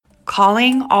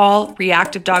calling all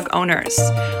reactive dog owners.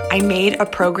 I made a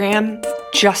program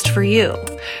just for you.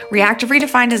 Reactive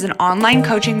Redefined is an online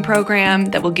coaching program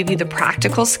that will give you the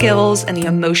practical skills and the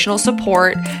emotional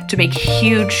support to make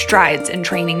huge strides in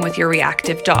training with your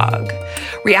reactive dog.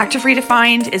 Reactive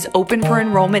Redefined is open for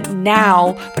enrollment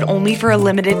now, but only for a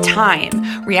limited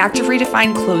time. Reactive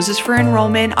Redefined closes for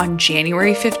enrollment on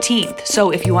January 15th.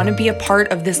 So if you want to be a part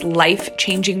of this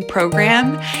life-changing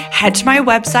program, head to my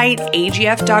website,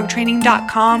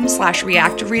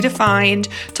 agfdogtraining.com/reactive redefined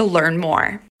to learn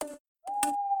more.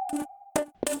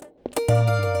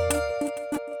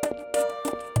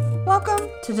 Welcome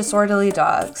to Disorderly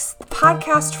Dogs, the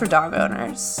podcast for dog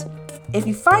owners. If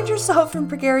you find yourself in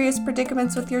precarious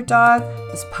predicaments with your dog,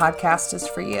 this podcast is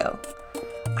for you.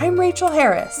 I'm Rachel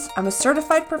Harris. I'm a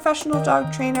certified professional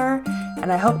dog trainer,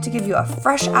 and I hope to give you a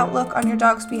fresh outlook on your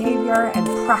dog's behavior and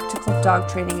practical dog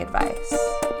training advice.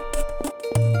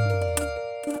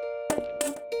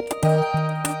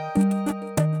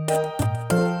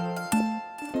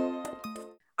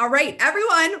 All right,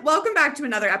 everyone, welcome back to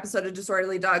another episode of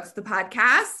Disorderly Dogs, the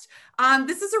podcast.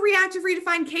 This is a Reactive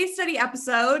Redefined case study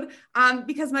episode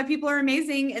because my people are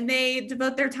amazing and they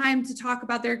devote their time to talk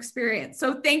about their experience.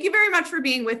 So thank you very much for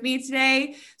being with me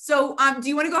today. So do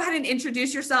you want to go ahead and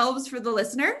introduce yourselves for the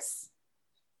listeners?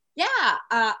 Yeah.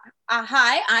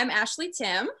 Hi, I'm Ashley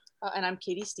Tim. And I'm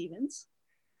Katie Stevens.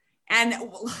 And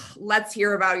let's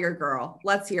hear about your girl.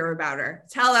 Let's hear about her.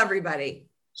 Tell everybody.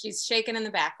 She's shaking in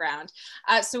the background.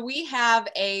 So we have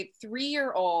a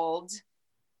 3-year-old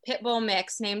pit bull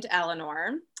mix named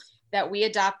Eleanor that we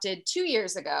adopted 2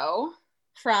 years ago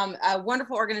from a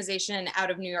wonderful organization out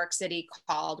of New York City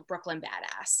called Brooklyn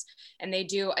Badass. And they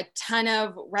do a ton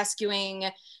of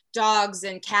rescuing dogs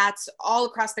and cats all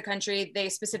across the country. They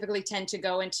specifically tend to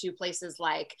go into places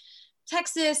like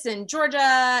Texas and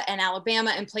Georgia and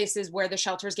Alabama and places where the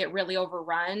shelters get really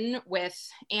overrun with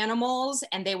animals,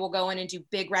 and they will go in and do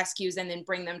big rescues and then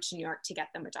bring them to New York to get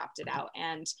them adopted out.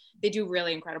 And they do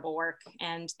really incredible work,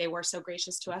 and they were so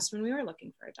gracious to us when we were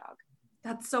looking for a dog.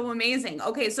 That's so amazing.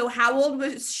 Okay, so how old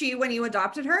was she when you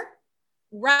adopted her?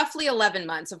 Roughly 11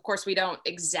 months. Of course, we don't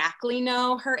exactly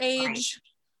know her age. Right.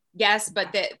 Yes,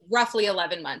 but roughly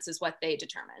 11 months is what they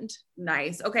determined.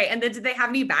 Nice. Okay, and then did they have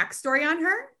any backstory on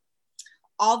her?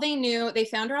 All they knew, they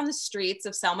found her on the streets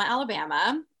of Selma,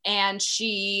 Alabama, and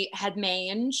she had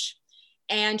mange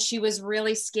and she was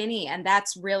really skinny, and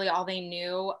that's really all they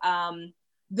knew.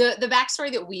 The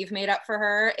backstory that we've made up for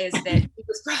her is that it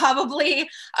was probably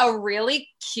a really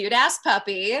cute ass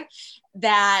puppy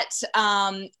that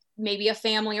maybe a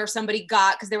family or somebody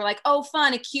got because they were like, oh,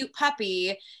 fun, a cute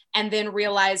puppy, and then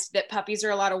realized that puppies are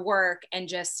a lot of work and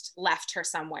just left her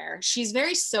somewhere. She's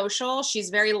very social. She's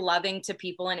very loving to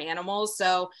people and animals.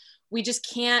 So we just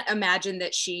can't imagine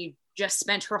that she just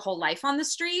spent her whole life on the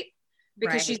street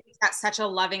because Right. She's got such a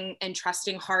loving and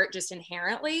trusting heart just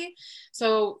inherently.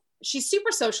 So she's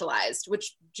super socialized,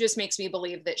 which just makes me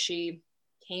believe that she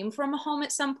came from a home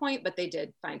at some point, but they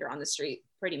did find her on the street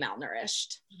pretty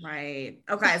malnourished. Right.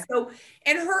 Okay. So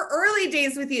in her early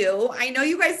days with you, I know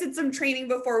you guys did some training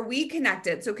before we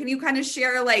connected. So can you kind of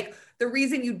share like the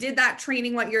reason you did that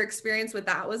training, what your experience with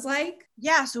that was like?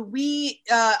 Yeah. So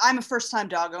I'm a first time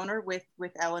dog owner with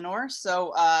Eleanor.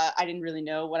 So I didn't really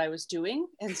know what I was doing.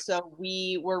 And so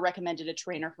we were recommended a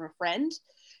trainer from a friend,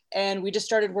 and we just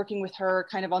started working with her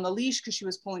kind of on the leash because she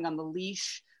was pulling on the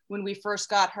leash when we first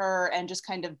got her, and just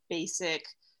kind of basic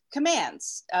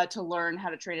commands to learn how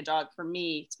to train a dog for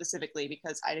me specifically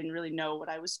because I didn't really know what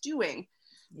I was doing.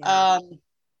 Yeah.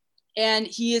 And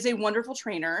he is a wonderful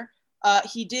trainer.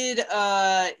 He did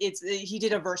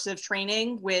aversive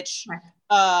training, which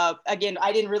again,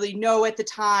 I didn't really know at the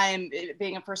time,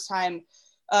 being a first time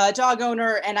dog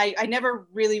owner, and I never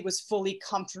really was fully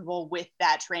comfortable with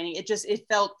that training. It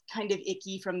felt kind of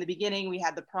icky from the beginning. We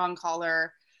had the prong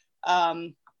collar,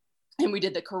 and we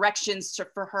did the corrections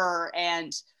for her,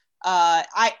 and I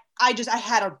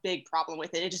had a big problem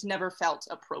with it. It just never felt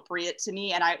appropriate to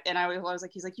me. And I was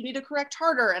like, he's like, you need to correct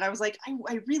harder. And I was like,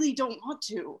 I really don't want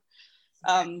to.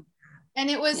 And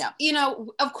it was, yeah. You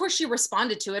know, of course she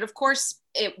responded to it. Of course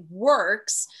it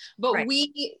works, but right.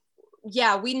 we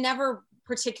never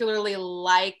particularly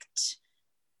liked,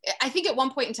 I think at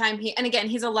one point in time, and again,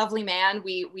 he's a lovely man.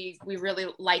 We really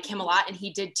like him a lot, and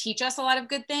he did teach us a lot of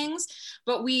good things,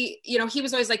 but he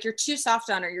was always like, you're too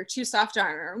soft on her. You're too soft on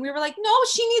her. And we were like, no,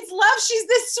 she needs love. She's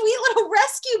this sweet little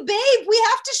rescue babe. We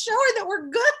have to show her that we're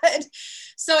good.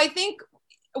 So I think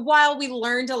while we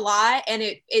learned a lot, and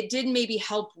it did maybe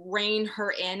help rein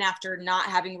her in after not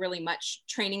having really much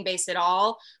training base at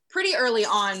all, pretty early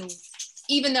on,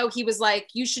 even though he was like,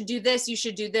 you should do this in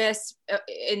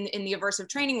the aversive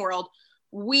training world,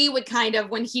 we would kind of,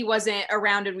 when he wasn't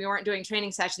around and we weren't doing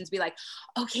training sessions, be like,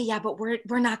 okay, yeah, but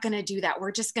we're not going to do that.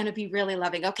 We're just going to be really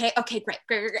loving. Okay,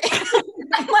 great.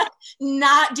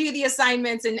 Not do the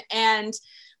assignments. And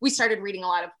we started reading a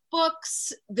lot of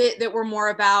books that were more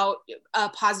about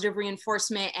positive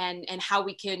reinforcement and how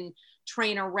we can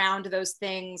train around those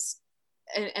things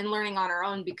and learning on our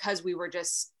own, because we were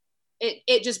just,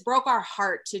 it just broke our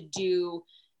heart to do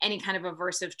any kind of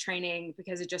aversive training,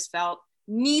 because it just felt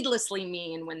needlessly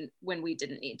mean when we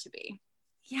didn't need to be.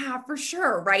 Yeah, for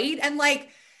sure. Right. And like,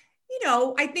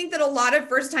 I think that a lot of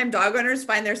first-time dog owners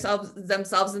find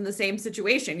themselves in the same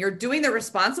situation. You're doing the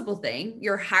responsible thing.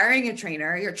 You're hiring a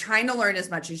trainer. You're trying to learn as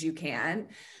much as you can.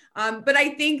 But I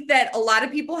think that a lot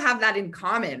of people have that in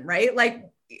common, right? Like,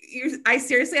 I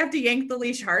seriously have to yank the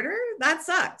leash harder. That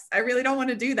sucks. I really don't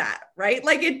want to do that. Right.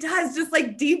 Like it does, just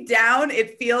like deep down,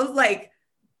 it feels like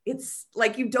it's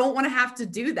like you don't want to have to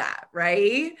do that.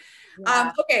 Right.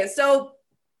 Yeah. Okay.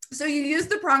 So you used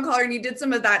the prong collar and you did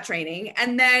some of that training.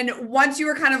 And then once you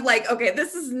were kind of like, okay,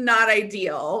 this is not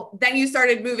ideal, then you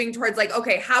started moving towards like,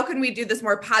 okay, how can we do this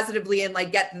more positively and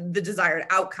like get the desired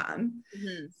outcome?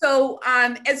 Mm-hmm. So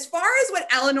as far as what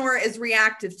Eleanor is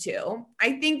reactive to,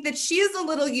 I think that she is a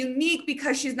little unique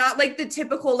because she's not like the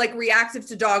typical like reactive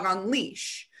to dog on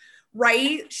leash.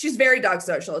 Right? She's very dog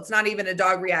social. It's not even a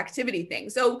dog reactivity thing.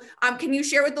 So can you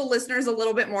share with the listeners a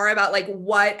little bit more about like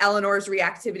what Eleanor's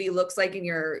reactivity looks like in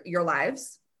your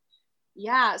lives?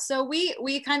 Yeah. So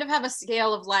we kind of have a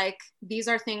scale of like, these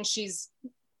are things she's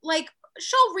like,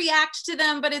 she'll react to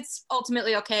them, but it's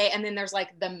ultimately okay. And then there's like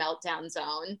the meltdown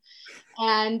zone.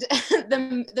 And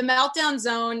the meltdown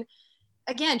zone,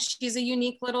 again, she's a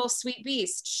unique little sweet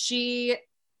beast. It's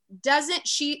not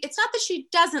that she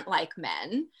doesn't like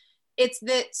men. It's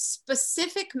that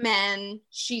specific men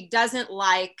she doesn't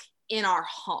like in our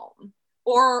home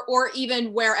or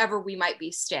even wherever we might be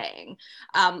staying.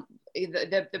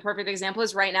 The perfect example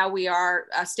is right now we are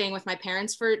staying with my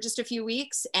parents for just a few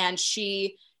weeks, and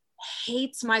she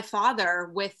hates my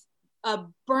father with a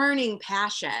burning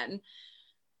passion.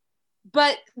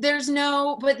 But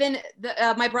then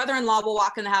my brother-in-law will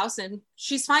walk in the house and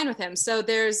she's fine with him. So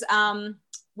there's,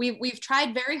 we've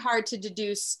tried very hard to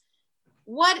deduce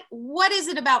what is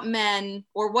it about men,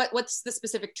 or what's the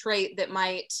specific trait that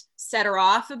might set her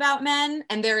off about men?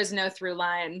 And there is no through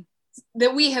line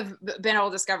that we have been able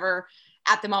to discover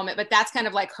at the moment, but that's kind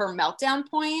of like her meltdown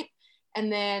point. And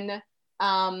then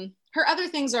her other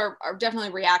things are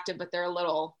definitely reactive, but they're a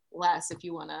little less, if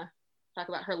you want to talk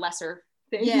about her lesser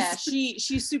things. Yeah,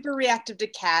 she's super reactive to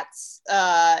cats,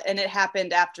 and it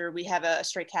happened after we have a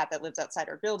stray cat that lives outside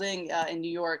our building in New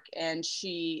York, and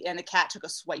the cat took a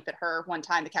swipe at her one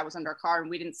time. The cat was under our car and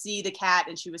we didn't see the cat,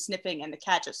 and she was sniffing and the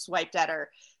cat just swiped at her,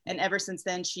 and ever since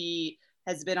then she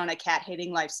has been on a cat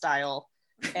hating lifestyle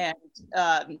and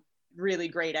really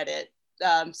great at it.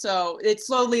 So it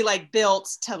slowly like built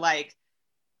to like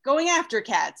going after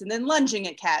cats and then lunging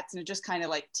at cats, and it just kind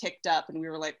of like ticked up, and we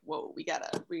were like, whoa, we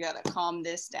gotta calm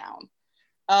this down.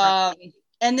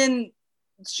 And then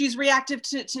she's reactive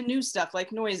to new stuff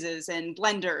like noises and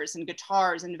blenders and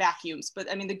guitars and vacuums.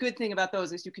 But I mean, the good thing about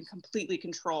those is you can completely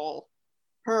control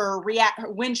her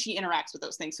when she interacts with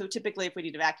those things. So typically if we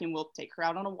need a vacuum, we'll take her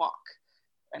out on a walk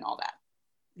and all that.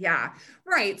 Yeah.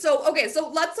 Right. So, okay. So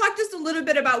let's talk just a little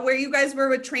bit about where you guys were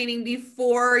with training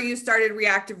before you started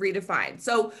Reactive Redefined.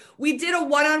 So we did a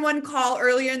one-on-one call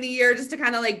earlier in the year just to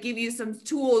kind of like give you some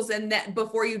tools and that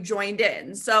before you joined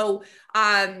in. So,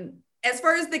 as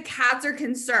far as the cats are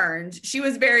concerned, she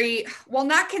was very, well,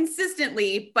 not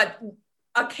consistently, but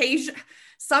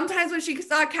sometimes when she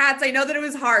saw cats, I know that it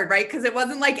was hard, right? Because it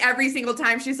wasn't like every single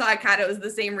time she saw a cat, it was the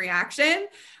same reaction.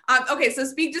 Okay, so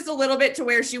speak just a little bit to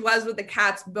where she was with the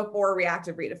cats before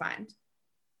Reactive Redefined.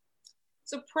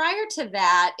 So prior to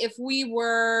that, if we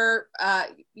were,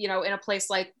 in a place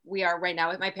like we are right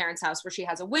now at my parents' house, where she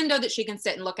has a window that she can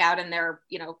sit and look out, and there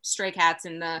are, stray cats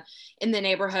in the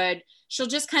neighborhood, she'll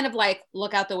just kind of like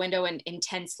look out the window and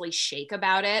intensely shake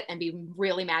about it and be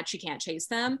really mad she can't chase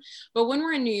them. But when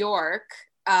we're in New York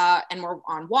and we're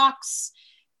on walks,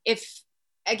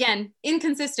 again,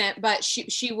 inconsistent, but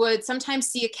she would sometimes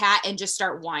see a cat and just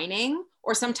start whining,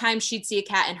 or sometimes she'd see a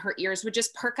cat and her ears would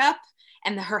just perk up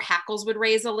and her hackles would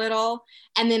raise a little.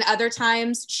 And then other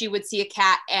times she would see a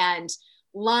cat and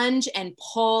lunge and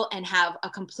pull and have a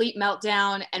complete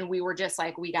meltdown. And we were just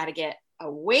like, we got to get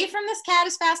away from this cat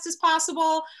as fast as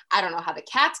possible. I don't know how the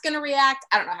cat's going to react.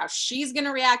 I don't know how she's going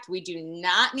to react. We do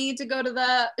not need to go to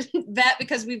the vet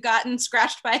because we've gotten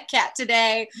scratched by a cat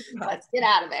today. Let's get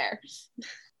out of there.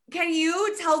 can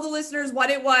you tell the listeners what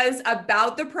it was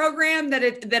about the program that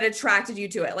attracted you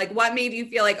to it? Like what made you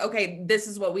feel like, okay, this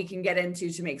is what we can get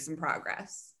into to make some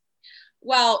progress?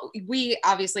 Well, we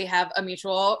obviously have a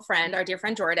mutual friend, our dear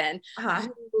friend Jordan,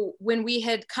 who, when we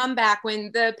had come back,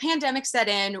 when the pandemic set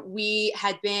in, we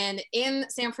had been in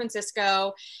San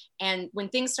Francisco, and when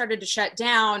things started to shut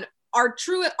down, our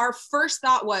first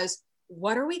thought was,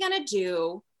 what are we going to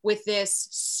do with this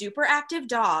super active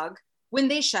dog when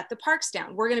they shut the parks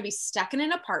down? We're going to be stuck in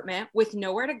an apartment with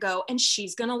nowhere to go, and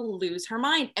she's going to lose her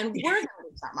mind, and we're going to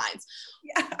lose our minds.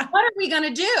 Yeah. What are we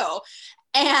going to do?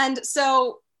 And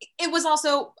so it was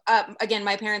also, again,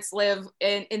 my parents live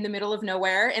in the middle of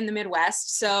nowhere in the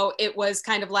Midwest. So it was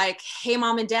kind of like, hey,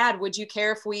 mom and dad, would you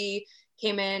care if we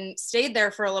came and stayed there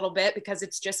for a little bit? Because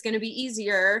it's just going to be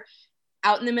easier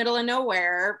out in the middle of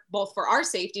nowhere, both for our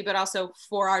safety, but also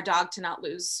for our dog to not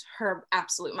lose her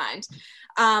absolute mind.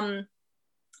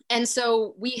 And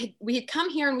so we had come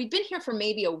here, and we'd been here for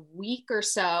maybe a week or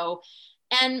so.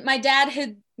 And my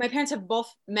parents had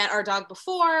both met our dog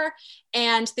before,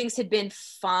 and things had been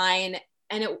fine.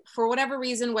 And for whatever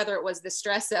reason, whether it was the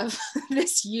stress of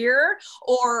this year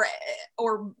or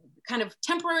kind of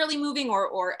temporarily moving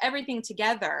or everything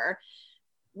together,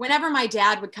 whenever my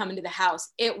dad would come into the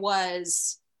house, it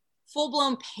was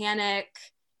full-blown panic,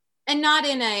 and not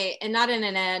in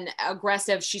an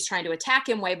aggressive, she's trying to attack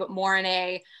him way, but more in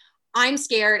a, I'm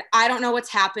scared. I don't know what's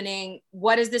happening.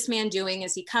 What is this man doing?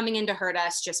 Is he coming in to hurt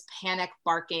us? Just panic,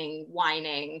 barking,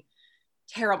 whining,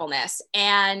 terribleness.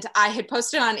 And I had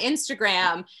posted on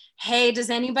Instagram, hey, does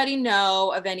anybody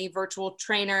know of any virtual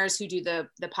trainers who do the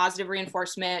positive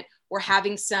reinforcement? We're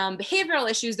having some behavioral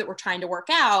issues that we're trying to work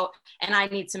out, and I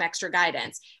need some extra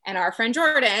guidance. And our friend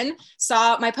Jordan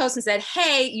saw my post and said,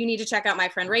 hey, you need to check out my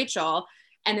friend Rachel.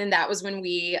 And then that was when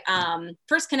we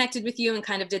first connected with you and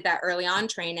kind of did that early on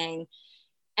training.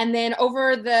 And then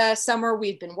over the summer,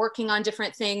 we've been working on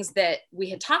different things that we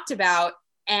had talked about.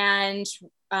 And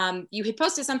you had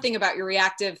posted something about your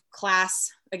reactive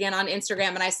class again on Instagram,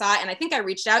 and I saw it, and I think I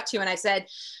reached out to you and I said,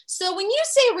 so when you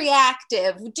say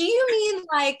reactive, do you mean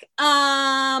like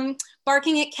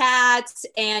barking at cats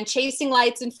and chasing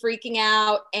lights and freaking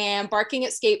out and barking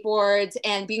at skateboards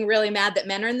and being really mad that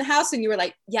men are in the house? And you were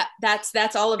like, yeah,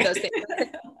 that's all of those things.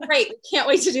 Great, can't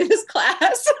wait to do this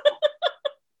class.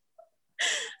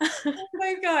 Oh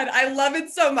my God, I love it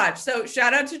so much. So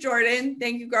shout out to Jordan.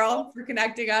 Thank you, girl, for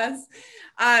connecting us.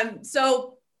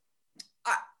 So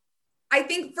I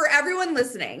think for everyone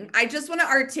listening, I just want to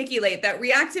articulate that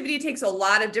reactivity takes a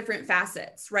lot of different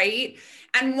facets, right?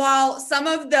 And while some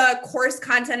of the course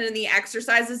content and the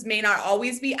exercises may not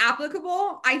always be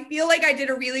applicable, I feel like I did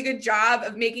a really good job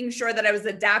of making sure that I was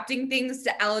adapting things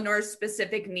to Eleanor's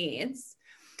specific needs.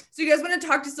 So you guys want to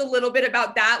talk just a little bit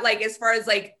about that, like as far as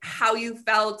like how you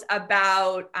felt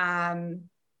about,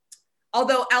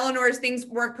 although Eleanor's things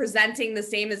weren't presenting the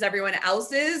same as everyone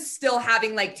else's, still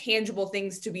having like tangible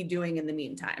things to be doing in the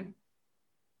meantime.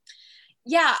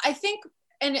 Yeah, I think,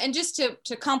 and just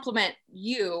to compliment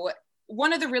you,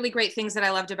 one of the really great things that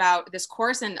I loved about this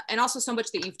course, and also so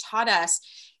much that you've taught us,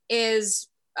 is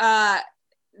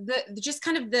just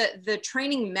kind of the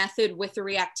training method with the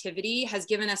reactivity has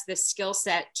given us this skill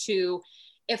set to,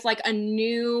 if like a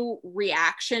new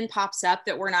reaction pops up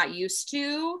that we're not used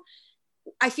to,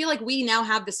 I feel like we now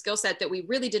have the skill set that we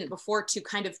really didn't before to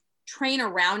kind of train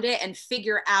around it and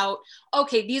figure out,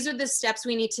 okay, these are the steps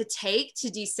we need to take to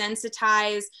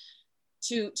desensitize,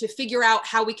 to figure out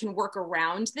how we can work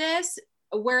around this.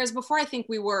 Whereas before, I think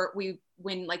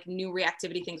when like new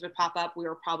reactivity things would pop up, we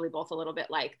were probably both a little bit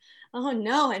like, oh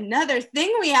no, another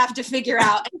thing we have to figure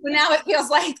out. And so now it feels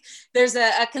like there's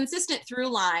a consistent through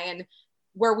line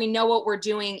where we know what we're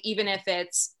doing, even if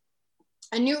it's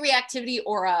a new reactivity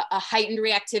or a heightened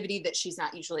reactivity that she's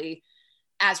not usually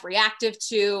as reactive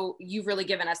to. You've really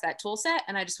given us that tool set.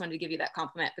 And I just wanted to give you that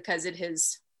compliment because it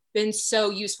has been so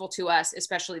useful to us,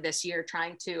 especially this year,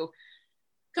 trying to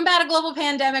combat a global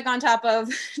pandemic on top of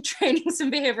training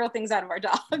some behavioral things out of our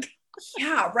dog.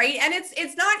 Yeah, right. And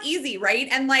it's not easy, right?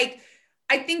 And like,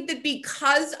 I think that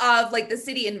because of like the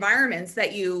city environments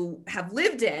that you have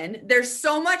lived in, there's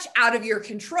so much out of your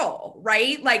control,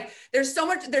 right? Like there's so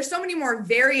many more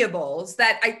variables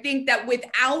that I think that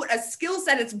without a skill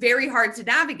set, it's very hard to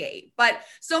navigate. But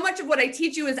so much of what I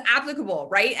teach you is applicable,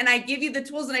 right? And I give you the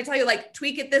tools and I tell you like,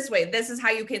 tweak it this way. This is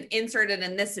how you can insert it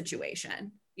in this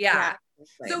situation. Yeah. Right.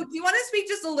 So do you want to speak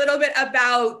just a little bit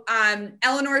about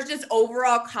Eleanor's just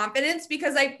overall confidence?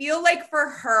 Because I feel like for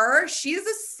her, she's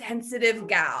a sensitive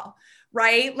gal,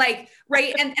 right? Like,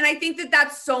 right. And I think that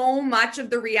that's so much of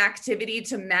the reactivity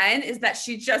to men is that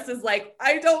she just is like,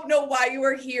 I don't know why you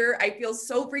are here. I feel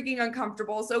so freaking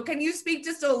uncomfortable. So can you speak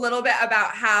just a little bit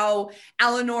about how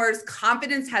Eleanor's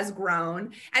confidence has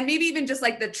grown and maybe even just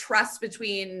like the trust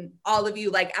between all of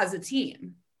you, like as a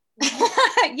team?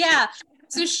 Yeah.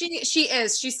 So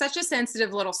she's such a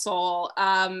sensitive little soul.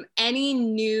 Any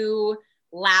new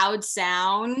loud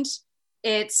sound,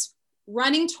 it's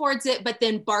running towards it, but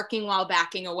then barking while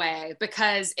backing away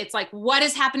because it's like, what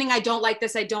is happening? I don't like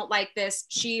this. I don't like this.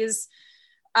 She's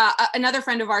another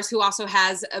friend of ours who also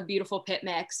has a beautiful pit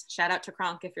mix. Shout out to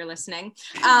Kronk if you're listening.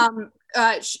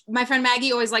 My friend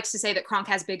Maggie always likes to say that Kronk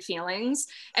has big feelings.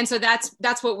 And so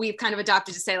that's what we've kind of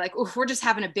adopted to say, like, oof, we're just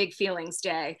having a big feelings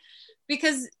day.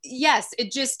 Because yes,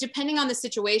 it just, depending on the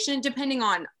situation, depending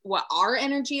on what our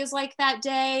energy is like that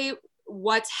day,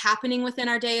 what's happening within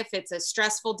our day, if it's a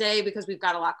stressful day because we've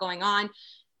got a lot going on,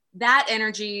 that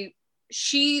energy,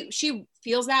 she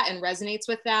feels that and resonates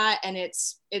with that. And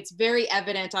it's very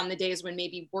evident on the days when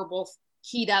maybe we're both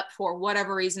keyed up for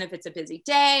whatever reason, if it's a busy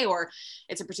day or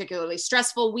it's a particularly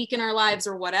stressful week in our lives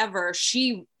or whatever,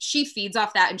 she feeds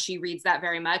off that and she reads that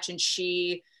very much. And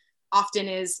she often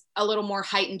is a little more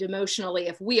heightened emotionally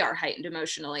if we are heightened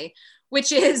emotionally,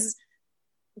 which is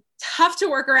tough to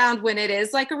work around when it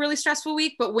is like a really stressful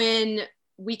week, but when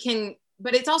we can,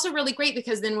 but it's also really great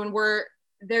because then when we're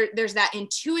there, there's that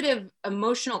intuitive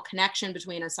emotional connection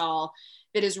between us all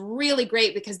that is really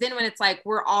great because then when it's like,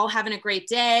 we're all having a great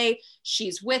day,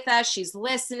 she's with us, she's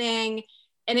listening.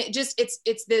 And it just,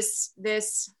 it's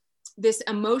this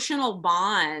emotional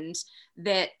bond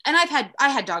that, and I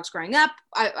had dogs growing up.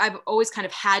 I've always kind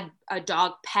of had a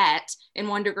dog pet in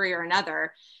one degree or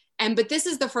another. But this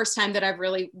is the first time that I've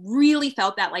really, really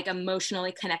felt that like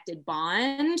emotionally connected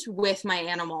bond with my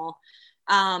animal.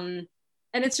 And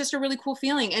it's just a really cool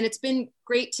feeling. And it's been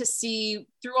great to see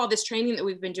through all this training that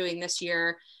we've been doing this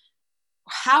year,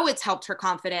 how it's helped her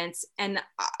confidence. And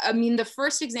I mean, the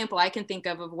first example I can think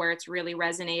of where it's really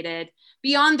resonated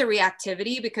beyond the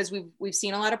reactivity, because we've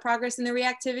seen a lot of progress in the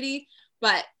reactivity,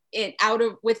 but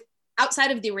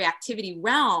outside of the reactivity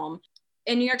realm,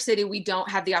 in New York City, we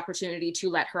don't have the opportunity to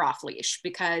let her off leash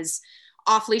because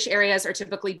off leash areas are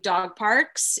typically dog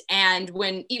parks. And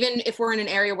even if we're in an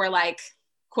area where like,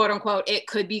 quote unquote, it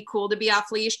could be cool to be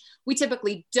off leash, we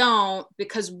typically don't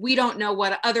because we don't know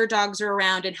what other dogs are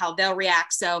around and how they'll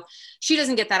react. So she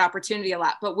doesn't get that opportunity a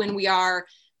lot. But when we are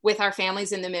with our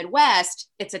families in the Midwest,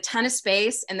 it's a ton of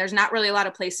space and there's not really a lot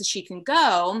of places she can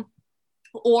go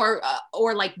or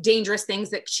like dangerous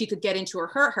things that she could get into or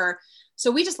hurt her.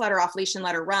 So we just let her off leash and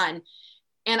let her run.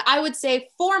 And I would say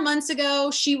 4 months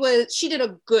ago, she did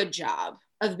a good job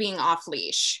of being off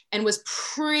leash and was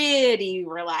pretty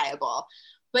reliable.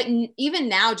 But even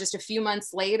now, just a few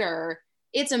months later,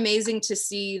 it's amazing to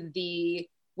see the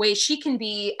way she can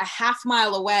be a half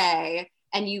mile away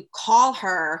and you call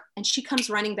her and she comes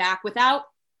running back without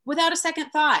a second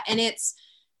thought. And it's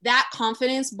that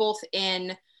confidence both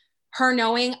in her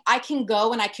knowing I can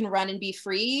go and I can run and be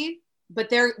free, but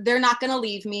they're not going to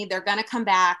leave me. They're going to come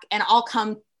back and I'll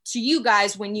come to you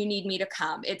guys when you need me to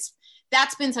come.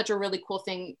 That's been such a really cool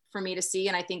thing for me to see.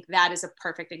 And I think that is a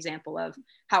perfect example of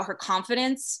how her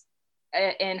confidence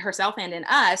in herself and in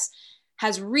us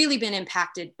has really been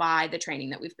impacted by the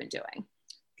training that we've been doing.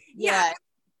 Yeah.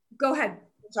 Go ahead.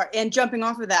 Sorry. And jumping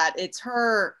off of that, it's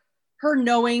her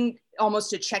knowing almost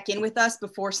to check in with us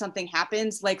before something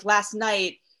happens. Like last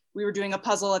night, we were doing a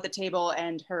puzzle at the table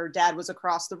and her dad was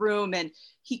across the room and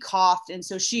he coughed. And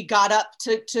so she got up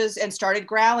and started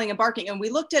growling and barking. And we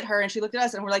looked at her and she looked at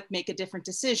us and we're like, make a different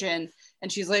decision. And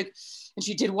she's like, and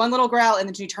she did one little growl and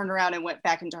then she turned around and went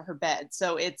back into her bed.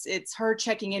 So it's her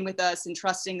checking in with us and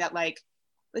trusting that like,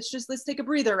 let's take a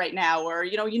breather right now. Or,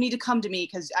 you need to come to me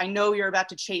because I know you're about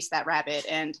to chase that rabbit.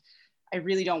 And I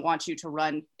really don't want you to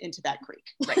run into that creek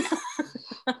right now.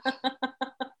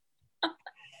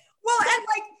 Well, and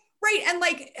like, right. And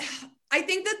like, I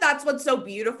think that that's what's so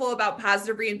beautiful about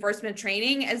positive reinforcement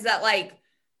training is that like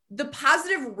the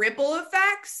positive ripple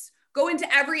effects go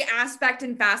into every aspect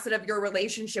and facet of your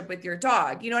relationship with your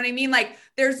dog. You know what I mean? Like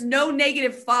there's no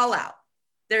negative fallout.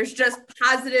 There's just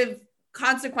positive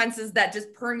consequences that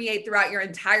just permeate throughout your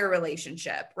entire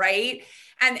relationship. Right.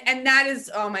 And that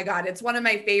is, oh my God, it's one of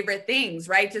my favorite things,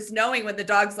 right? Just knowing when the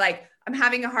dog's like, I'm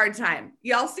having a hard time.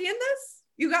 Y'all seeing this?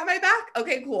 You got my back?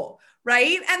 Okay, cool.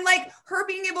 Right. And like her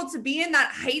being able to be in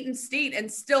that heightened state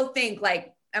and still think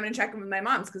like, I'm going to check in with my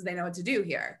moms because they know what to do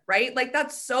here. Right. Like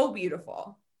that's so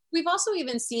beautiful. We've also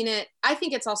even seen it. I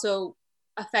think it's also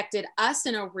affected us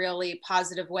in a really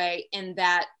positive way in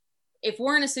that if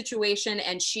we're in a situation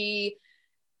and she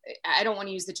I don't want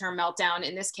to use the term meltdown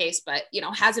in this case, but, you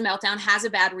know, has a meltdown, has a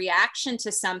bad reaction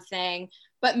to something,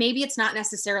 but maybe it's not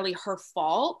necessarily her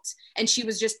fault, and she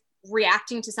was just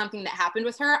reacting to something that happened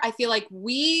with her. I feel like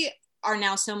we are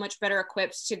now so much better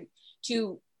equipped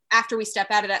to after we step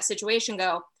out of that situation,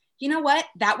 go, you know what,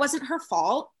 that wasn't her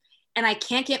fault. And I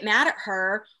can't get mad at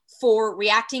her for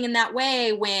reacting in that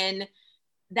way when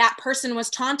that person was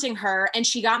taunting her and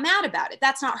she got mad about it.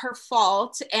 That's not her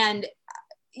fault. And,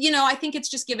 you know, I think it's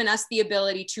just given us the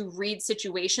ability to read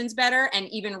situations better and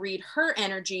even read her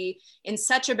energy in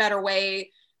such a better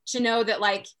way to know that,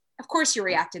 like, of course you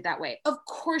reacted that way. Of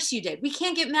course you did. We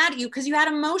can't get mad at you because you had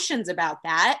emotions about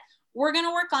that. We're going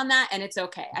to work on that, and it's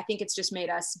okay. I think it's just made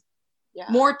us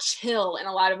more chill in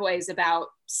a lot of ways about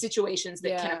situations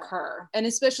that can occur. And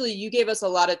especially you gave us a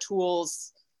lot of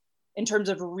tools in terms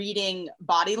of reading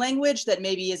body language that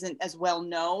maybe isn't as well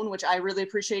known, which I really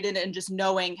appreciated. And just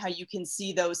knowing how you can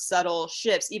see those subtle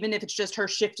shifts, even if it's just her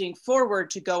shifting forward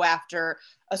to go after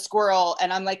a squirrel.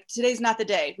 And I'm like, today's not the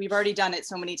day. We've already done it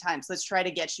so many times. Let's try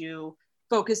to get you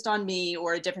focused on me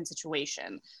or a different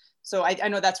situation. So I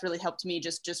know that's really helped me,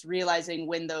 just realizing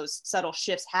when those subtle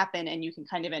shifts happen and you can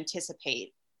kind of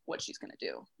anticipate what she's going to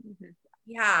do. Mm-hmm.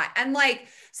 Yeah. And like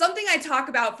something I talk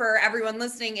about for everyone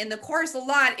listening in the course a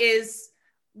lot is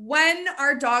when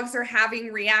our dogs are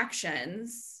having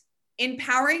reactions,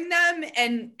 empowering them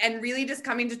and really just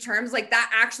coming to terms like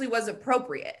that actually was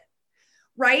appropriate.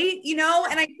 Right. You know,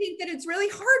 and I think that it's really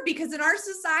hard because in our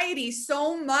society,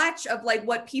 so much of like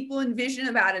what people envision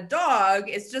about a dog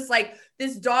is just like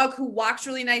this dog who walks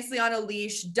really nicely on a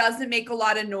leash, doesn't make a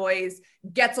lot of noise,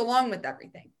 gets along with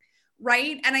everything.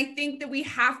 Right. And I think that we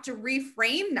have to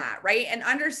reframe that. Right. And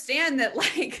understand that,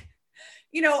 like,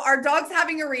 you know, our dog's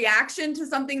having a reaction to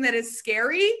something that is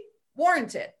scary,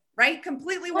 warranted, right?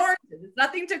 Completely warranted. It's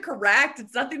nothing to correct.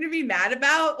 It's nothing to be mad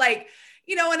about. Like,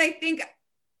 you know, and I think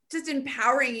just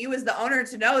empowering you as the owner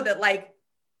to know that, like,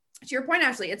 to your point,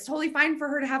 Ashley, it's totally fine for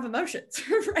her to have emotions,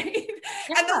 right?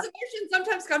 Yeah. And those emotions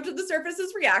sometimes come to the surface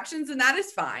as reactions, and that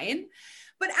is fine.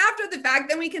 But after the fact,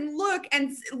 then we can look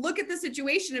at the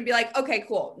situation and be like, okay,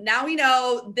 cool. Now we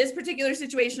know this particular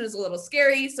situation is a little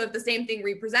scary. So if the same thing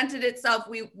represented itself,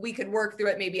 we could work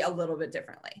through it maybe a little bit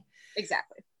differently.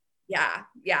 Exactly. Yeah.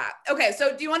 Yeah. Okay.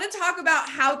 So do you want to talk about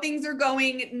how things are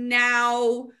going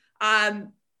now?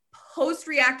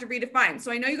 Post-reactive redefined.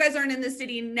 So I know you guys aren't in the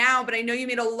city now, but I know you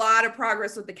made a lot of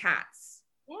progress with the cats.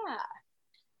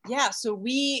 Yeah. So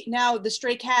now the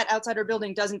stray cat outside our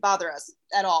building doesn't bother us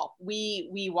at all.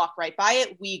 We walk right by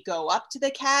it. We go up to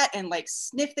the cat and like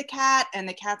sniff the cat, and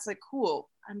the cat's like, cool,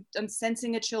 I'm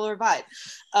sensing a chiller vibe.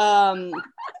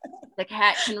 The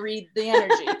cat can read the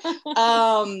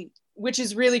energy. Which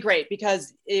is really great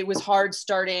because it was hard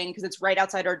starting because it's right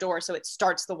outside our door. So it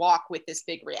starts the walk with this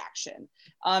big reaction.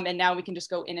 And now we can just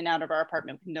go in and out of our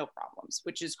apartment with no problems,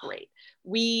 which is great.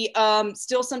 We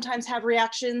still sometimes have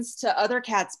reactions to other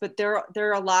cats, but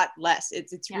they're a lot less.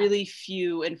 It's really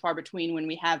few and far between when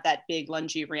we have that big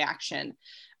lungy reaction,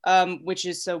 which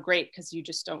is so great because you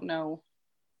just don't know.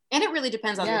 And it really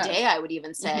depends on the day, I would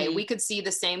even say. Mm-hmm. We could see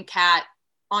the same cat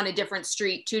on a different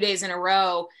street 2 days in a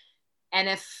row. And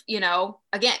if, you know,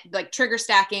 again, like trigger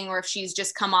stacking, or if she's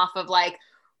just come off of like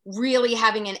really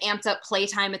having an amped up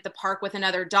playtime at the park with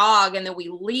another dog, and then we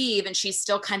leave and she's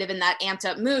still kind of in that amped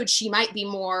up mood, she might be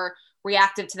more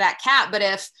reactive to that cat. But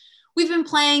if we've been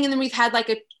playing and then we've had like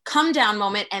a come down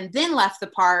moment and then left the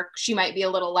park, she might be a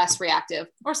little less reactive.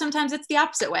 Or sometimes it's the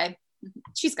opposite way.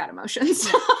 She's got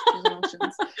emotions.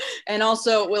 And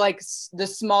also like the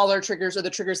smaller triggers or the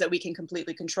triggers that we can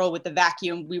completely control with the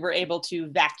vacuum, we were able to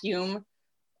vacuum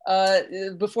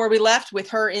before we left with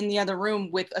her in the other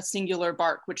room with a singular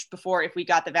bark, which before, if we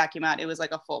got the vacuum out, it was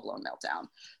like a full-blown meltdown.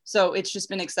 So it's just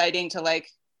been exciting to like,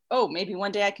 oh, maybe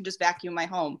one day I can just vacuum my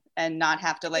home and not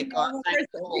have to like go outside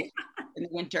in the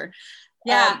winter.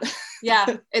 Yeah.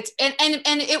 It's and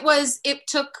it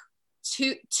took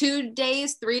 3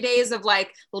 days of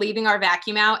like leaving our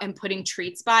vacuum out and putting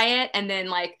treats by it, and then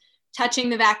like touching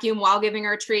the vacuum while giving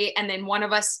her a treat, and then one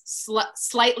of us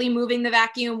slightly moving the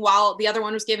vacuum while the other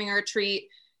one was giving her a treat,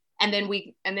 and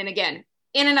then again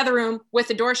in another room with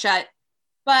the door shut.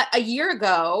 But a year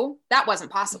ago that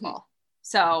wasn't possible. Mm-hmm.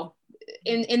 So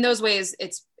in those ways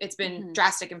it's been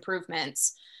drastic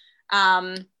improvements.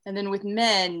 And then with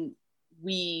men,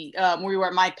 we were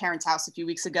at my parents' house a few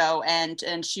weeks ago, and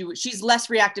she's less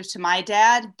reactive to my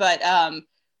dad, but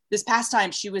this past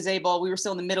time we were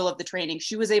still in the middle of the training,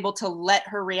 she was able to let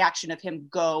her reaction of him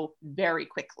go very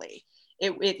quickly.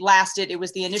 it lasted. It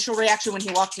was the initial reaction when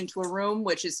he walked into a room,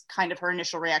 which is kind of her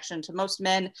initial reaction to most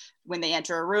men when they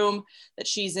enter a room that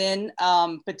she's in.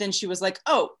 But then she was like,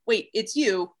 oh, wait, it's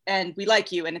you and we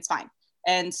like you and it's fine.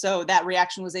 And so that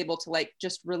reaction was able to like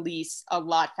just release a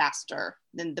lot faster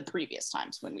than the previous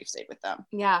times when we've stayed with them.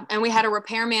 Yeah. And we had a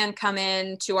repairman come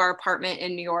in to our apartment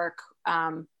in New York.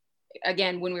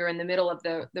 Again, when we were in the middle of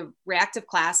the reactive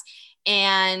class.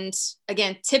 And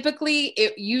again, typically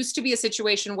it used to be a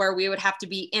situation where we would have to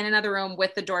be in another room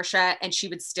with the door shut and she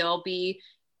would still be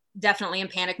definitely in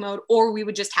panic mode, or we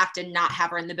would just have to not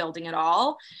have her in the building at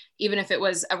all. Even if it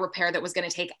was a repair that was going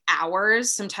to take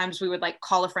hours, sometimes we would like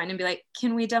call a friend and be like,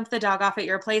 can we dump the dog off at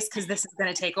your place? Cause this is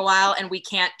going to take a while and we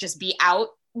can't just be out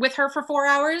with her for 4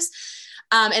 hours.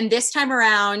 And this time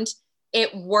around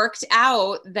it worked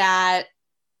out that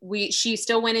she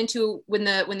still went into, when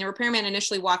the repairman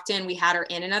initially walked in, we had her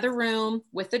in another room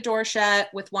with the door shut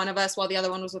with one of us while the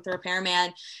other one was with the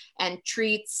repairman, and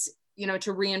treats, you know,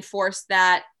 to reinforce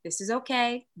that this is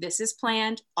okay, this is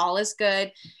planned, all is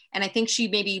good. And I think she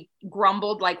maybe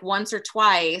grumbled like once or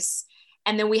twice,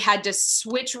 and then we had to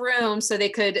switch rooms so they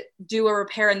could do a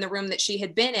repair in the room that she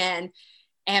had been in.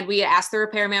 And we asked the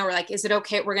repairman, we're like, is it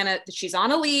okay? She's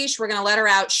on a leash, we're gonna let her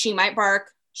out, she might bark,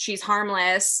 she's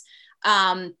harmless.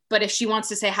 But if she wants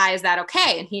to say hi, is that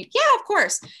okay? And he, yeah, of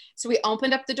course. So we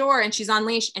opened up the door and she's on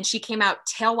leash and she came out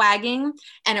tail wagging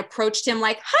and approached him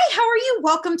like, hi, how are you?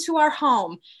 Welcome to our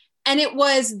home. And it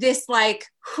was this like,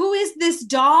 who is this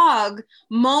dog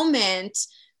moment?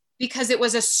 Because it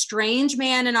was a strange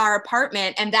man in our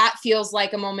apartment. And that feels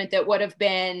like a moment that would have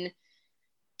been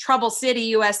Trouble City,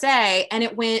 USA. And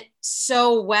it went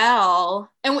so well.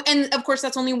 And of course,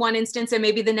 that's only one instance, and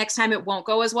maybe the next time it won't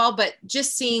go as well. But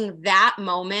just seeing that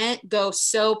moment go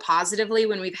so positively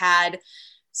when we've had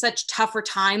such tougher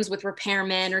times with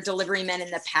repairmen or delivery men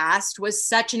in the past was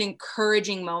such an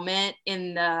encouraging moment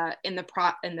in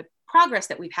the progress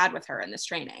that we've had with her in this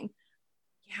training.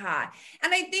 Yeah.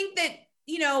 And I think that,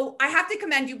 you know, I have to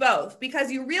commend you both, because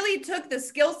you really took the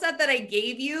skill set that I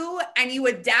gave you and you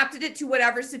adapted it to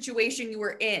whatever situation you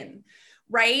were in.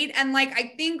 Right. And like,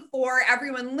 I think for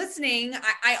everyone listening,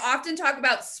 I often talk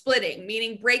about splitting,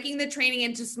 meaning breaking the training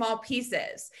into small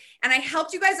pieces. And I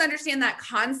helped you guys understand that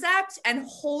concept, and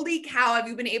holy cow, have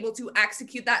you been able to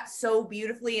execute that so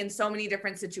beautifully in so many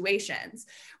different situations.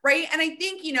 Right. And I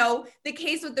think, you know, the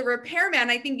case with the repairman,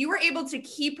 I think you were able to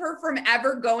keep her from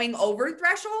ever going over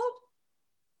threshold.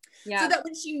 Yeah. So that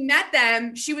when she met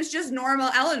them, she was just normal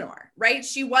Eleanor, right?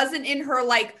 She wasn't in her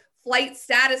like flight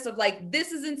status of like,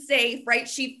 this isn't safe, right?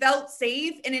 She felt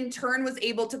safe and in turn was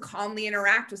able to calmly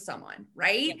interact with someone,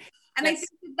 right? Yeah. And yes. I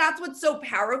think that's what's so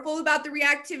powerful about the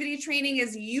reactivity training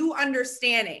is you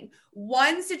understanding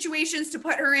 1, situations to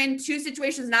put her in, 2,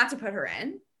 situations not to put her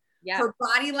in. Yeah. Her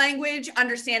body language,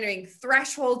 understanding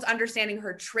thresholds, understanding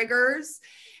her triggers.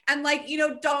 And like, you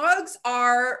know, dogs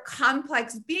are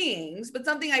complex beings, but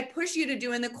something I push you to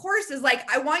do in the course is like,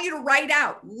 I want you to write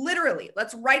out, literally,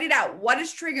 let's write it out. What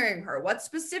is triggering her? What's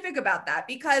specific about that?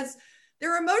 Because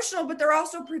they're emotional, but they're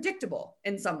also predictable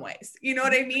in some ways. You know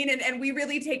what I mean? And we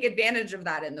really take advantage of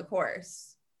that in the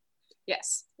course.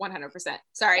 Yes, 100%.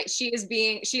 Sorry, she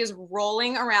is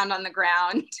rolling around on the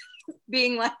ground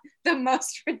being like the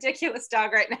most ridiculous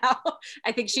dog right now.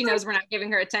 I think she knows we're not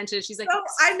giving her attention. She's like, so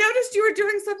I noticed you were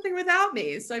doing something without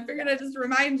me. So I figured I'd just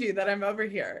remind you that I'm over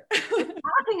here.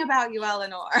 Talking about you,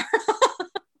 Eleanor.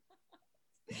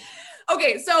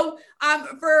 Okay. So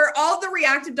for all the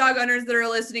reactive dog owners that are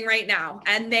listening right now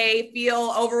and they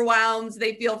feel overwhelmed,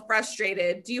 they feel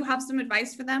frustrated, do you have some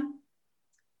advice for them?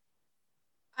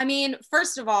 I mean,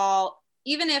 first of all,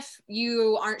 even if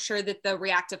you aren't sure that the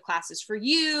reactive class is for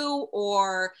you,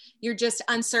 or you're just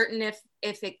uncertain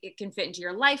if it can fit into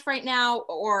your life right now,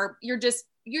 or you're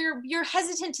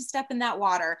hesitant to step in that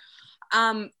water,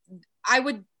 I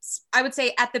would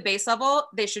say at the base level,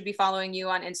 they should be following you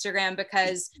on Instagram,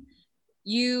 because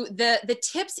the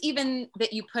tips even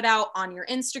that you put out on your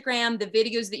Instagram, the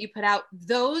videos that you put out,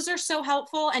 those are so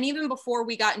helpful. And even before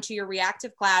we got into your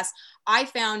reactive class, I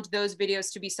found those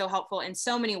videos to be so helpful in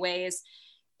so many ways.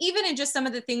 Even in just some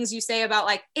of the things you say about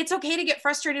like, it's okay to get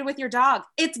frustrated with your dog.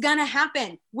 It's gonna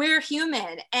happen. We're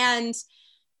human. And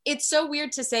it's so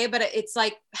weird to say, but it's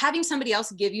like having somebody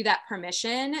else give you that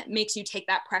permission makes you take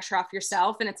that pressure off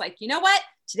yourself. And it's like, you know what?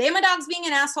 Today my dog's being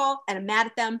an asshole and I'm mad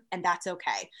at them, and that's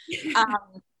okay.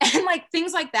 And like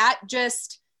things like that,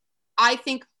 just, I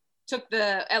think took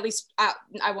at least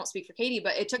I won't speak for Katie,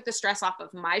 but it took the stress off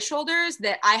of my shoulders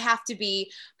that I have to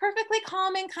be perfectly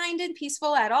calm and kind and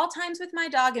peaceful at all times with my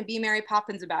dog and be Mary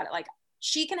Poppins about it. Like,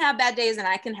 she can have bad days and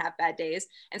I can have bad days.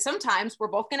 And sometimes we're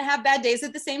both going to have bad days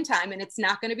at the same time and it's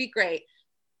not going to be great,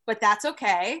 but that's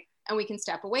okay. And we can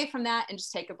step away from that and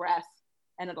just take a breath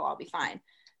and it'll all be fine.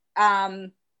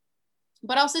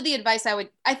 But also the advice I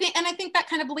think that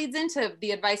kind of bleeds into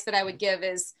the advice that I would give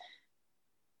is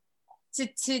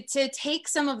to take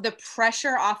some of the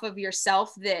pressure off of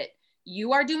yourself that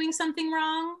you are doing something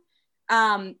wrong.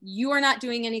 You are not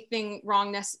doing anything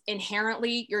wrong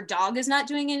inherently. Your dog is not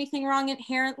doing anything wrong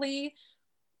inherently.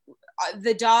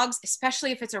 The dogs,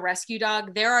 especially if it's a rescue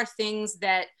dog, there are things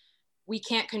that we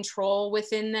can't control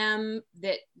within them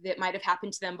that might have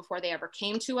happened to them before they ever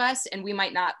came to us. And we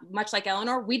might not, much like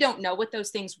Eleanor, we don't know what those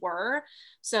things were.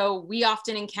 So we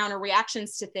often encounter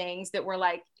reactions to things that we're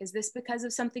like, is this because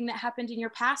of something that happened in your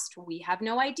past? We have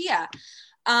no idea.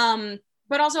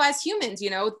 But also as humans, you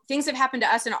know, things have happened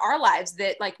to us in our lives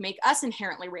that like make us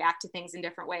inherently react to things in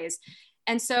different ways.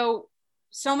 And so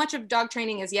much of dog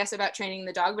training is yes, about training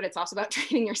the dog, but it's also about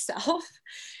training yourself.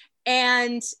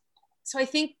 And so I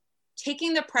think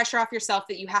taking the pressure off yourself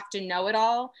that you have to know it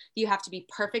all, you have to be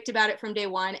perfect about it from day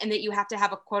one, and that you have to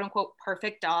have a quote unquote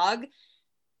perfect dog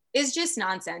is just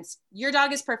nonsense. Your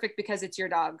dog is perfect because it's your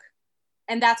dog.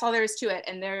 And that's all there is to it.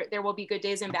 And there will be good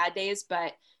days and bad days,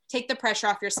 but take the pressure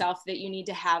off yourself that you need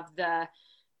to have the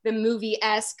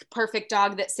movie-esque perfect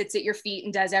dog that sits at your feet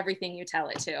and does everything you tell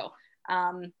it to.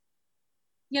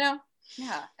 You know?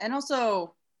 Yeah. And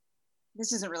also,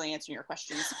 this isn't really answering your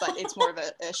questions, but it's more of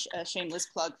a shameless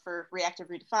plug for Reactive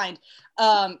Redefined,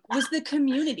 was the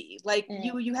community. Like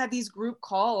you have these group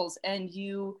calls and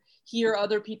you hear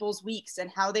other people's weeks and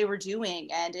how they were doing.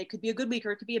 And it could be a good week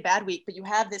or it could be a bad week, but you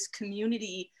have this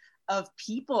community of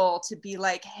people to be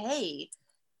like, hey,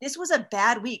 this was a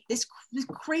bad week. This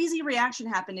crazy reaction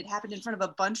happened. It happened in front of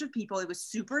a bunch of people. It was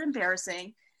super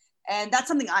embarrassing. And that's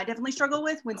something I definitely struggle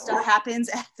with when stuff happens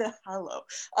at the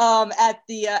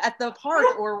park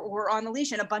or on the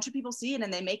leash and a bunch of people see it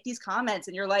and they make these comments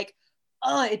and you're like,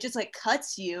 oh, it just like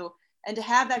cuts you. And to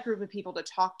have that group of people to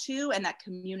talk to and that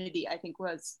community, I think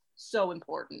was so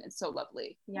important and so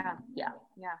lovely. Yeah.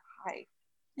 Right.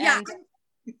 Yeah.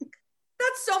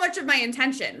 That's so much of my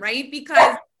intention, right?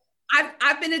 Because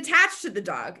I've been attached to the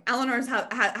dog. Eleanor's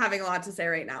having a lot to say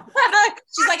right now.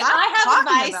 She's like, I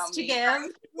have advice to give.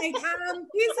 Like,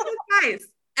 piece of advice.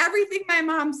 Everything my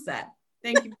mom said.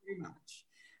 Thank you very much.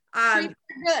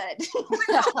 Good.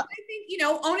 I think, you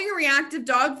know, owning a reactive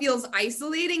dog feels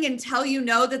isolating until you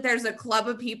know that there's a club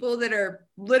of people that are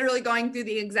literally going through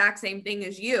the exact same thing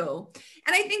as you.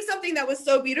 And I think something that was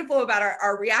so beautiful about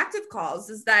our reactive calls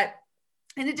is that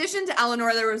in addition to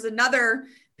Eleanor, there was another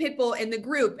pit bull in the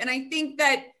group. And I think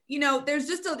that, you know, there's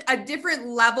just a different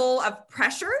level of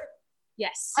pressure.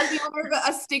 Yes. As the owner of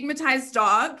a stigmatized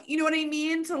dog, you know what I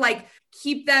mean? To like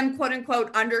keep them quote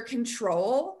unquote under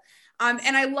control.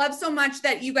 And I love so much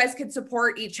that you guys could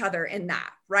support each other in that,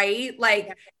 right?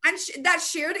 Like, and that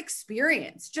shared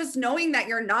experience, just knowing that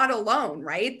you're not alone,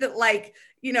 right? That like,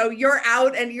 you know, you're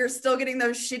out and you're still getting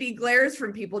those shitty glares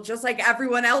from people just like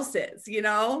everyone else is, you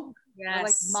know? Yes. Or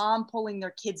like mom pulling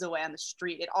their kids away on the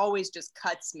street. It always just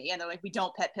cuts me. And they're like, we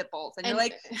don't pet pit bulls. And you're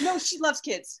like, no, she loves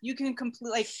kids. You can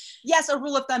completely like, yes, a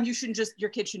rule of thumb, your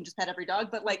kid shouldn't just pet every dog,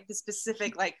 but like the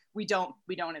specific, like we don't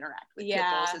interact with pit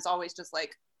bulls. It's always just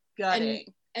like gutting.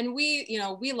 And we, you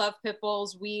know, we love pit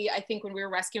bulls. I think when we were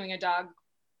rescuing a dog,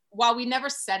 while we never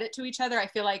said it to each other, I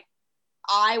feel like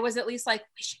I was at least like,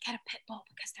 we should get a pit bull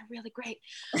because they're really great.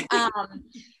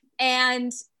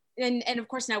 And of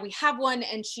course now we have one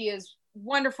and she is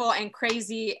wonderful and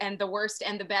crazy and the worst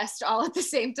and the best all at the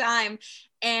same time.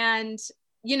 And,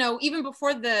 you know, even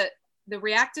before the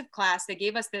reactive class, they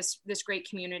gave us this great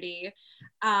community.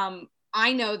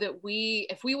 I know that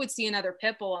if we would see another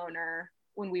pit bull owner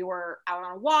when we were out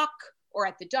on a walk or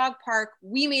at the dog park,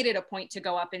 we made it a point to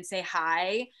go up and say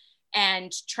hi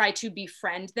and try to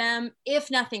befriend them,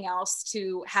 if nothing else,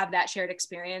 to have that shared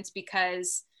experience.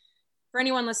 Because for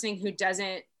anyone listening who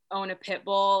doesn't own a pit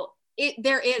bull,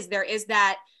 there is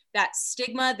that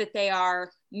stigma that they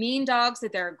are mean dogs,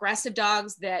 that they're aggressive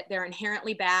dogs, that they're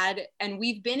inherently bad. And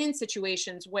we've been in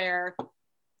situations where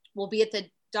we'll be at the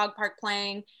dog park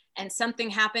playing and something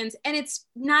happens and it's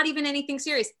not even anything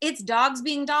serious. It's dogs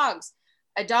being dogs.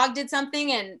 A dog did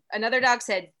something and another dog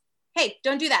said, hey,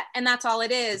 don't do that. And that's all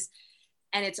it is.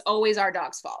 And it's always our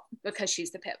dog's fault because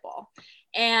she's the pit bull.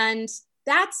 And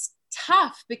that's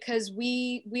tough because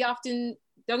we often,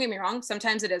 don't get me wrong,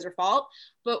 sometimes it is her fault,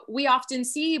 but we often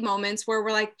see moments where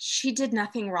we're like, she did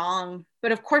nothing wrong,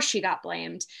 but of course she got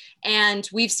blamed. And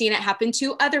we've seen it happen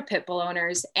to other pit bull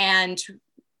owners. And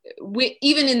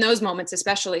even in those moments,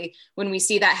 especially when we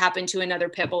see that happen to another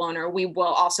pit bull owner, we will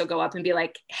also go up and be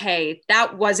like, hey,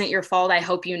 that wasn't your fault. I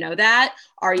hope you know that.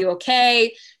 Are you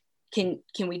okay? Can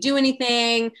we do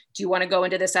anything? Do you want to go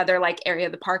into this other like area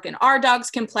of the park and our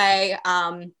dogs can play?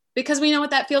 Because we know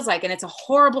what that feels like, and it's a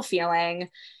horrible feeling.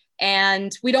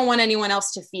 And we don't want anyone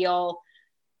else to feel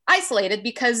isolated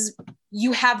because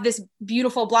you have this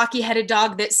beautiful blocky headed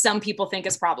dog that some people think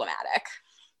is problematic.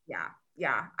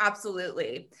 Yeah,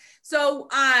 absolutely. So,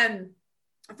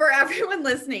 for everyone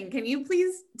listening, can you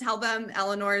please tell them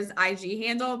Eleanor's IG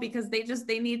handle, because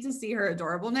they need to see her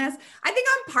adorableness. I think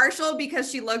I'm partial because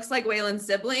she looks like Waylon's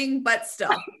sibling, but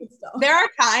still. There are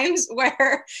times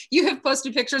where you have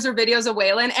posted pictures or videos of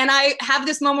Waylon, and I have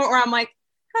this moment where I'm like,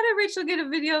 how did Rachel get a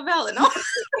video of Eleanor?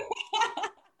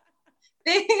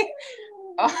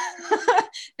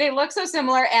 They look so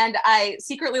similar, and I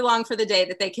secretly long for the day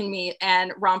that they can meet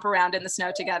and romp around in the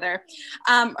snow together.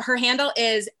 Her handle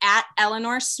is at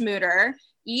Eleanor Smooter,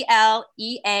 ELEANOR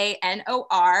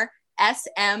SMOOTER.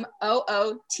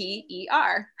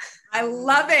 I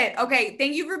love it. Okay.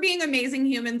 Thank you for being amazing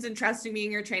humans and trusting me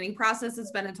in your training process.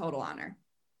 It's been a total honor.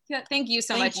 Yeah, thank you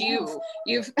so much. You've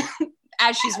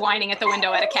as she's whining at the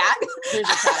window at a cat. There's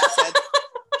a cat outside.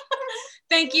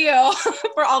 Thank you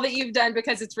for all that you've done,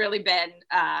 because it's really been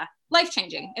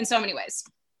life-changing in so many ways.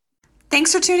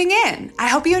 Thanks for tuning in. I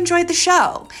hope you enjoyed the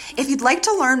show. If you'd like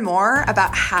to learn more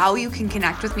about how you can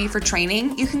connect with me for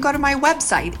training, you can go to my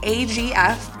website,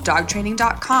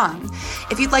 agfdogtraining.com.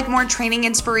 If you'd like more training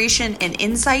inspiration and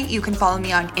insight, you can follow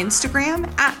me on Instagram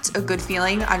at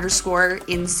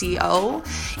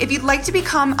agoodfeeling_NCO. If you'd like to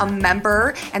become a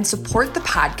member and support the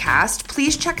podcast,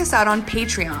 please check us out on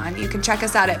Patreon. You can check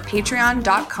us out at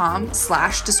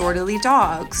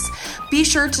patreon.com/disorderlydogs. Be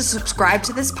sure to subscribe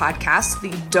to this podcast so that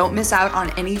you don't miss out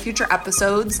on any future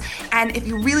episodes. And if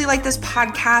you really like this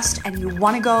podcast and you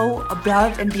want to go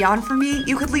above and beyond for me,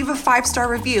 you could leave a 5-star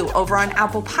review over on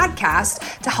Apple Podcasts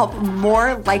to help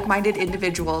more like-minded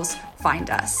individuals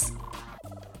find us.